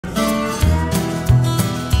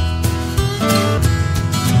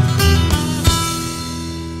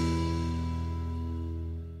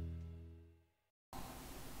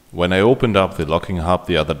When I opened up the locking hub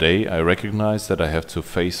the other day, I recognized that I have to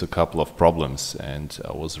face a couple of problems, and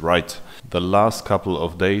I was right. The last couple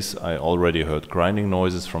of days I already heard grinding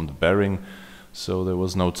noises from the bearing, so there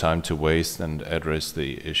was no time to waste and address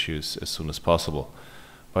the issues as soon as possible.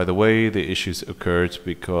 By the way, the issues occurred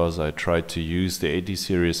because I tried to use the 80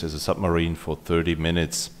 series as a submarine for 30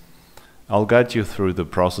 minutes. I'll guide you through the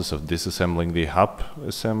process of disassembling the hub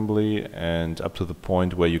assembly and up to the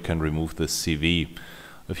point where you can remove the CV.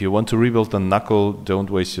 If you want to rebuild the knuckle, don't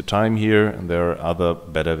waste your time here, and there are other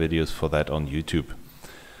better videos for that on YouTube.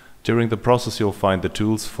 During the process you'll find the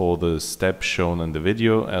tools for the steps shown in the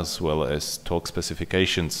video, as well as torque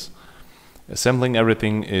specifications. Assembling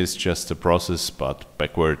everything is just a process, but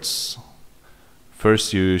backwards.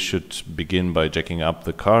 First you should begin by jacking up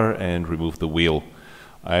the car and remove the wheel.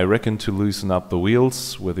 I reckon to loosen up the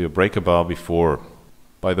wheels with your breaker bar before.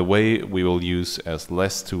 By the way, we will use as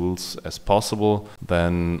less tools as possible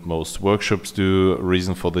than most workshops do.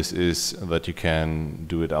 Reason for this is that you can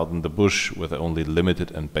do it out in the bush with only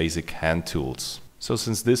limited and basic hand tools. So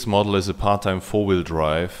since this model is a part-time four-wheel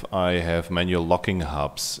drive, I have manual locking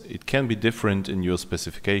hubs. It can be different in your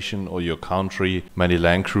specification or your country. Many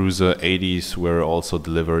Land Cruiser 80s were also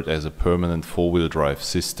delivered as a permanent four-wheel drive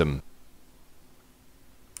system.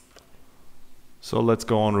 So let's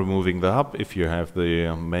go on removing the hub. If you have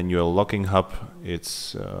the manual locking hub,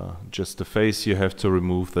 it's just the face you have to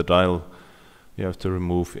remove. The dial you have to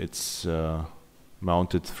remove. It's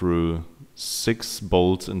mounted through 6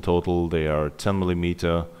 bolts in total. They are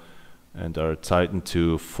 10mm and are tightened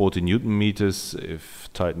to 40 Newton meters. If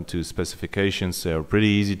tightened to specifications, they are pretty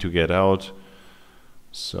easy to get out,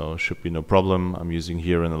 so should be no problem. I'm using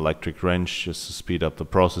here an electric wrench just to speed up the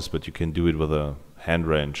process, but you can do it with a hand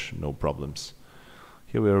wrench, no problems.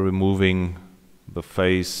 Here we are removing the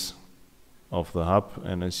face of the hub,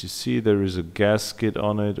 and as you see there is a gasket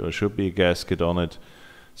on it, or should be a gasket on it.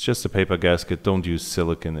 It's just a paper gasket. Don't use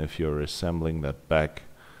silicone if you're assembling that back.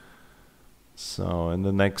 So in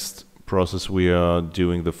the next process we are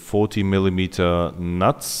doing the 40mm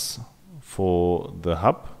nuts for the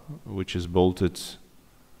hub, which is bolted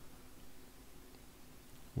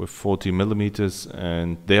with 40mm,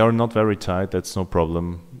 and they are not very tight, that's no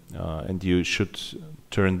problem, and you should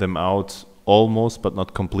turn them out almost but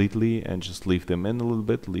not completely and just leave them in a little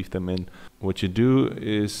bit, leave them in. What you do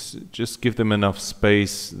is just give them enough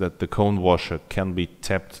space that the cone washer can be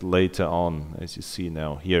tapped later on, as you see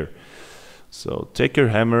now here. So take your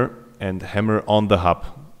hammer and hammer on the hub.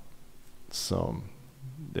 So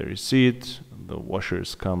there you see it, the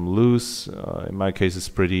washers come loose. In my case it's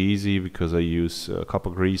pretty easy because I use copper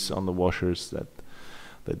grease on the washers that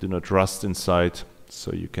they do not rust inside,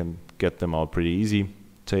 so you can get them out pretty easy.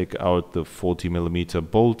 Take out the 40mm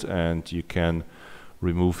bolt and you can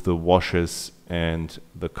remove the washers and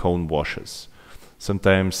the cone washers.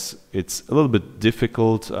 Sometimes it's a little bit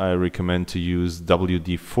difficult. I recommend to use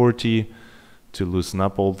WD-40 to loosen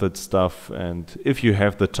up all that stuff, and if you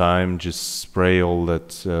have the time, just spray all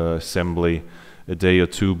that assembly a day or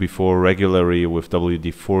two before regularly with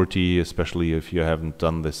WD-40, especially if you haven't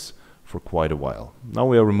done this for quite a while. Now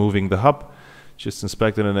we are removing the hub. Just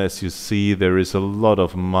inspect it, and as you see there is a lot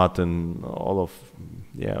of mud and all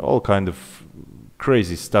kind of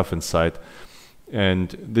crazy stuff inside,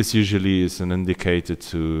 and this usually is an indicator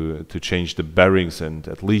to change the bearings and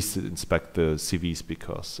at least inspect the CVs,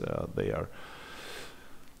 because they are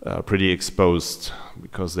pretty exposed,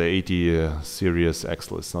 because the 80 series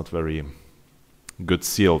axle is not very good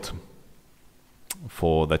sealed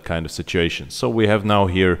for that kind of situation. So we have now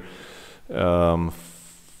here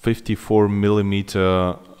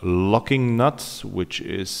 54mm locking nut, which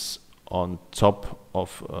is on top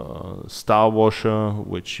of a star washer,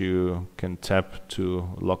 which you can tap to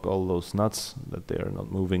lock all those nuts that they are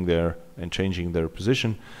not moving there and changing their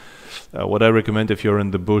position. What I recommend, if you're in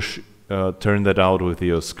the bush, turn that out with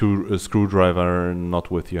your screwdriver, not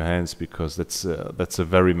with your hands, because that's a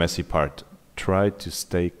very messy part. Try to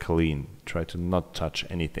stay clean. Try to not touch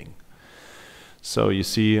anything. So you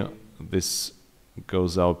see this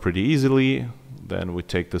goes out pretty easily. Then we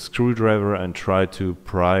take the screwdriver and try to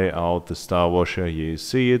pry out the star washer. Here you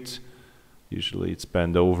see it. Usually it's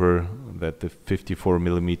bent over, that the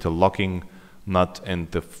 54mm locking nut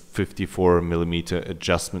and the 54mm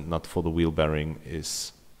adjustment nut for the wheel bearing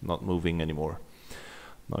is not moving anymore.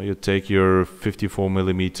 Now you take your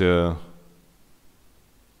 54mm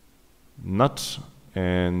nut,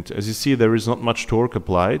 and as you see there is not much torque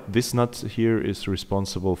applied. This nut here is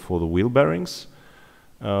responsible for the wheel bearings.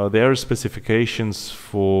 There are specifications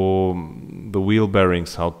for the wheel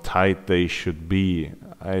bearings, how tight they should be.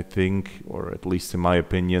 I think, or at least in my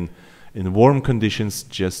opinion, In warm conditions,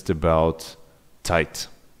 just about tight.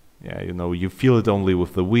 Yeah, you know, you feel it only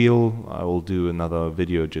with the wheel. I will do another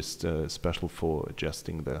video just special for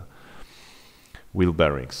adjusting the wheel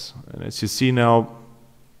bearings. And as you see now,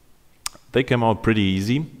 they came out pretty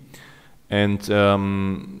easy. And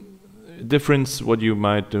difference, what you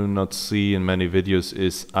might do not see in many videos,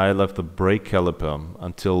 is I left the brake caliper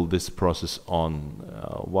until this process on.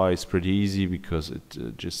 Why it's pretty easy? Because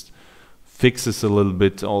it just fixes a little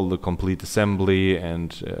bit all the complete assembly,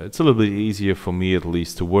 and it's a little bit easier for me at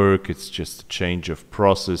least to work. It's just a change of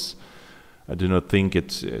process. I do not think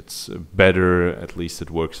it's better, at least it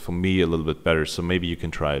works for me a little bit better, so maybe you can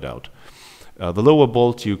try it out. The lower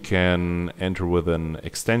bolt you can enter with an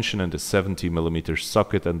extension and a 70mm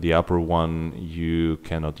socket, and the upper one you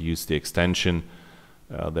cannot use the extension.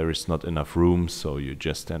 There is not enough room, so you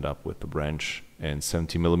just end up with the branch and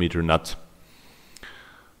 70mm nut.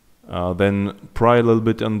 Then pry a little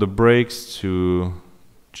bit on the brakes to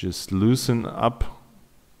just loosen up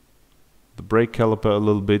the brake caliper a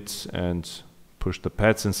little bit and push the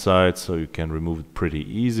pads inside so you can remove it pretty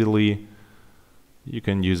easily. You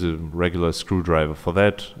can use a regular screwdriver for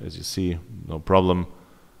that. As you see, no problem.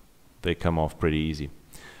 They come off pretty easy.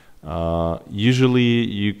 Usually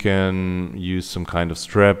you can use some kind of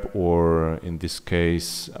strap, or in this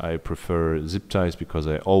case I prefer zip ties because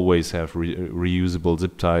I always have reusable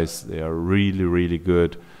zip ties. They are really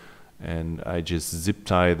good, and I just zip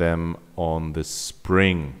tie them on the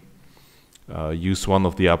spring. Use one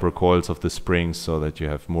of the upper coils of the spring so that you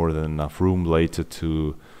have more than enough room later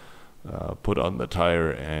to put on the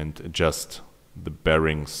tire and adjust the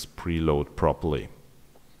bearings preload properly.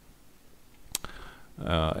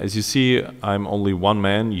 As you see, I'm only one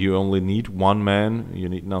man. You only need one man. You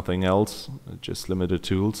need nothing else, just limited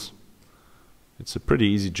tools. It's a pretty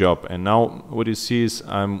easy job. And now what you see is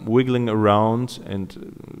I'm wiggling around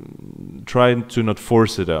and trying to not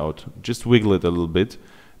force it out. Just wiggle it a little bit.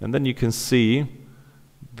 And then you can see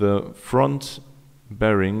the front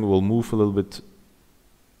bearing will move a little bit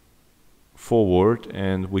forward,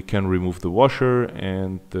 and we can remove the washer,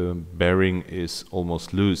 and the bearing is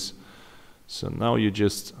almost loose. So now you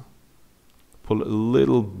just pull a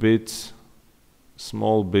little bit,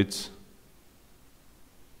 small bit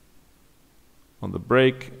on the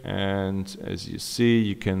brake, and as you see,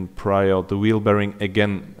 you can pry out the wheel bearing.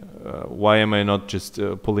 Again, why am I not just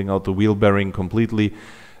pulling out the wheel bearing completely?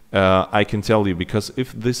 I can tell you, because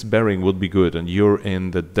if this bearing would be good and you're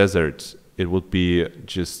in the desert, it would be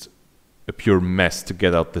just a pure mess to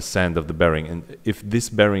get out the sand of the bearing. And if this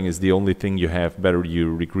bearing is the only thing you have, better you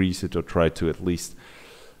re-grease it or try to at least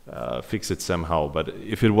fix it somehow. But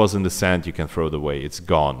if it was in the sand, you can throw it away. It's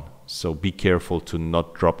gone. So be careful to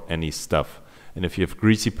not drop any stuff. And if you have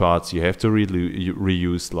greasy parts, you have to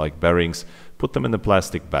reuse, like bearings. Put them in a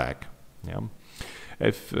plastic bag. Yeah.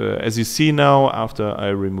 As you see now, after I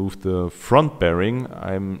removed the front bearing,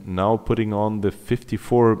 I'm now putting on the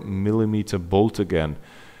 54mm bolt again.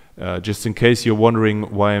 Just in case you're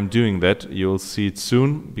wondering why I'm doing that, you'll see it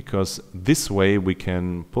soon, because this way we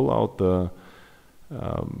can pull out the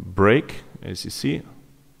brake, as you see.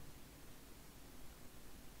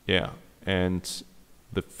 Yeah, and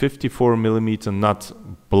the 54mm nut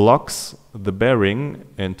blocks the bearing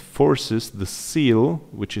and forces the seal,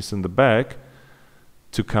 which is in the back,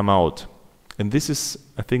 to come out. And this is,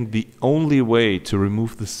 I think, the only way to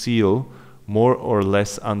remove the seal more or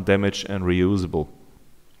less undamaged and reusable.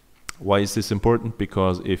 Why is this important?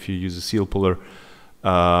 Because if you use a seal puller,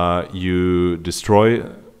 you destroy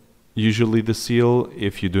usually the seal.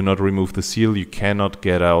 If you do not remove the seal, you cannot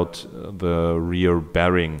get out the rear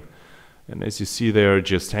bearing. And as you see, they're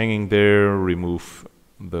just hanging there. Remove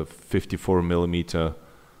the 54mm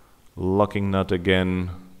locking nut again.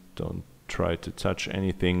 Don't try to touch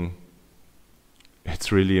anything.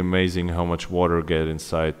 It's really amazing how much water gets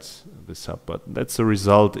inside this hub, but that's the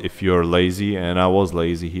result if you're lazy, and I was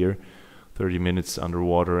lazy here. 30 minutes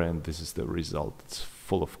underwater, and this is the result. It's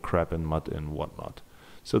full of crap and mud and whatnot.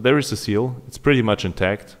 So there is the seal. It's pretty much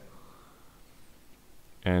intact.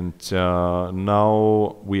 And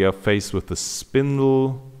now we are faced with the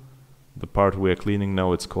spindle. The part we are cleaning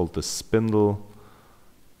now, it's called the spindle.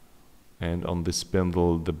 And on this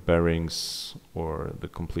spindle, the bearings or the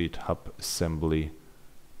complete hub assembly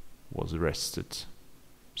was rested.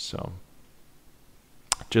 So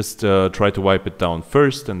just try to wipe it down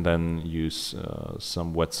first, and then use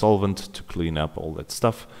some wet solvent to clean up all that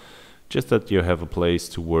stuff, just that you have a place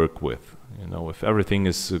to work with. You know, if everything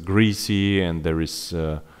is greasy and there is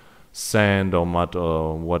sand or mud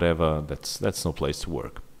or whatever, that's no place to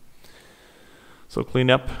work. So clean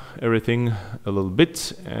up everything a little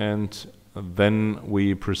bit, and then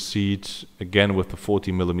we proceed again with the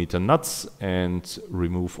 40mm nuts and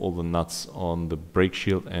remove all the nuts on the brake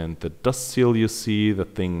shield and the dust seal. You see the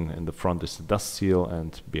thing in the front is the dust seal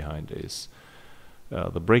and behind is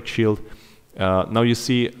the brake shield. Now you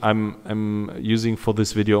see I'm using for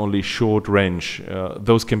this video only short wrench.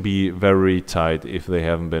 Those can be very tight if they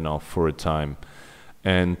haven't been off for a time.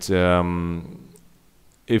 And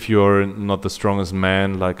if you're not the strongest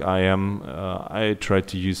man like I am, I try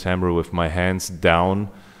to use hammer with my hands down,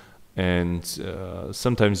 and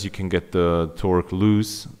sometimes you can get the torque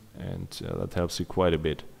loose, and that helps you quite a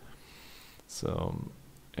bit. So,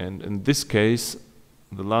 and in this case,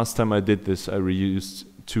 the last time I did this, I reused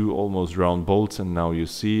 2 almost round bolts, and now you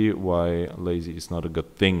see why lazy is not a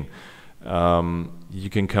good thing. You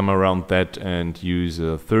can come around that and use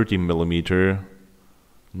a 30mm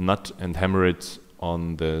nut and hammer it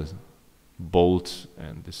on the bolt,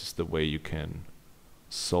 and this is the way you can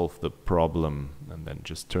solve the problem, and then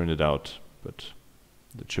just turn it out. But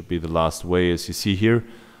that should be the last way. As you see here,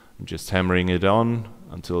 I'm just hammering it on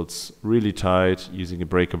until it's really tight using a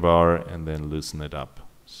breaker bar, and then loosen it up.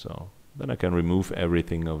 So then I can remove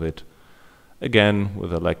everything of it again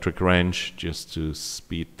with electric wrench just to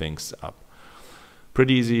speed things up.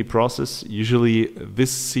 Pretty easy process. Usually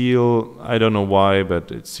this seal, I don't know why, but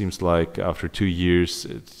it seems like after 2 years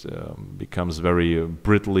it becomes very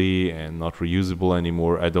brittly and not reusable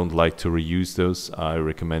anymore. I don't like to reuse those. I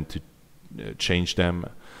recommend to change them,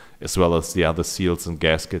 as well as the other seals and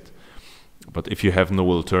gasket. But if you have no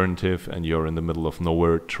alternative and you're in the middle of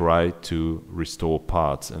nowhere, try to restore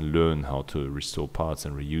parts and learn how to restore parts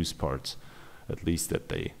and reuse parts, at least that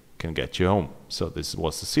they can get you home. So this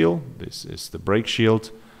was the seal, this is the brake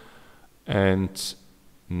shield, and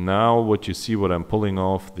now what you see, what I'm pulling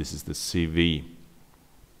off, this is the CV.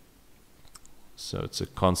 So it's a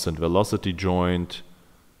constant velocity joint,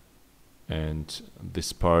 and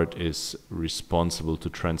this part is responsible to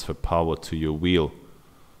transfer power to your wheel.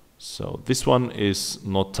 So this one is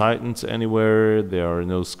not tightened anywhere, there are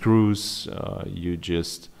no screws, you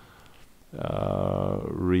just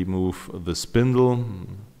remove the spindle.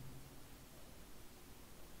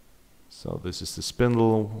 So this is the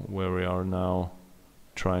spindle where we are now,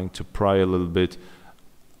 trying to pry a little bit.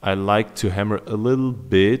 I like to hammer a little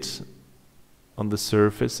bit on the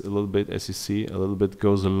surface, a little bit, as you see, a little bit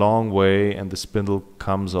goes a long way, and the spindle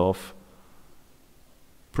comes off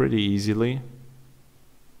pretty easily.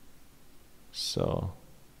 So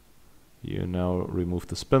you now remove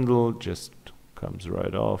the spindle, just comes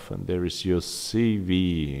right off, and there is your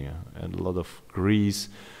CV and a lot of grease.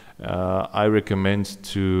 I recommend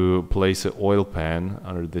to place an oil pan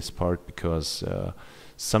under this part, because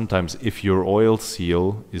sometimes if your oil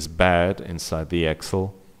seal is bad inside the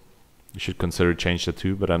axle, you should consider change that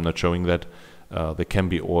too, but I'm not showing that. There can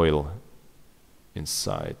be oil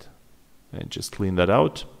inside, and just clean that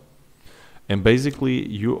out. And basically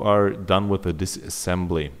you are done with the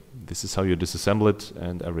disassembly. This is how you disassemble it,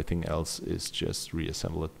 and everything else is just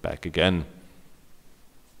reassemble it back again.